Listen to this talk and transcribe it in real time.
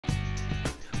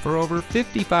For over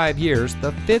 55 years,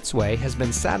 the Fitzway has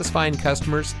been satisfying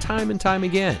customers time and time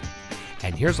again.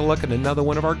 And here's a look at another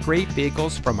one of our great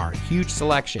vehicles from our huge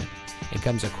selection. It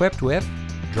comes equipped with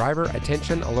driver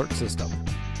attention alert system,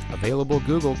 available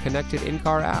Google connected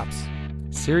in-car apps,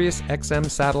 Sirius XM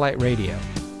satellite radio,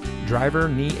 driver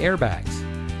knee airbags,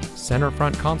 center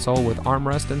front console with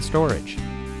armrest and storage,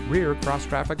 rear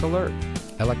cross-traffic alert,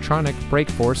 electronic brake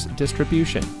force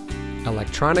distribution,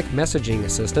 electronic messaging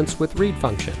assistance with read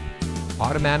function,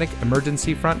 automatic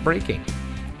emergency front braking,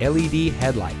 LED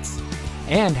headlights,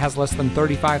 and has less than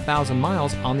 35,000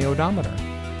 miles on the odometer.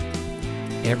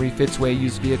 Every Fitzway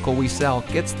used vehicle we sell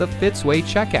gets the Fitzway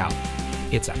checkout.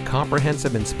 It's a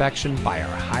comprehensive inspection by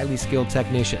our highly skilled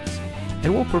technicians,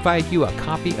 and we'll provide you a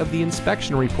copy of the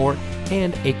inspection report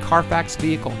and a Carfax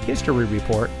vehicle history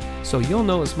report so you'll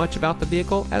know as much about the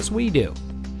vehicle as we do.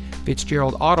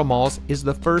 Fitzgerald Auto Malls is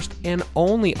the first and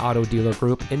only auto dealer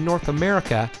group in North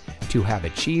America to have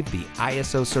achieved the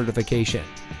ISO certification,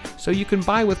 so you can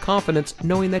buy with confidence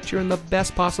knowing that you're in the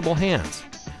best possible hands.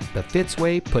 The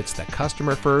Fitzway puts the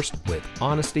customer first with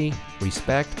honesty,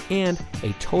 respect, and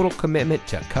a total commitment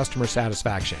to customer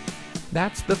satisfaction.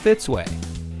 That's the Fitzway.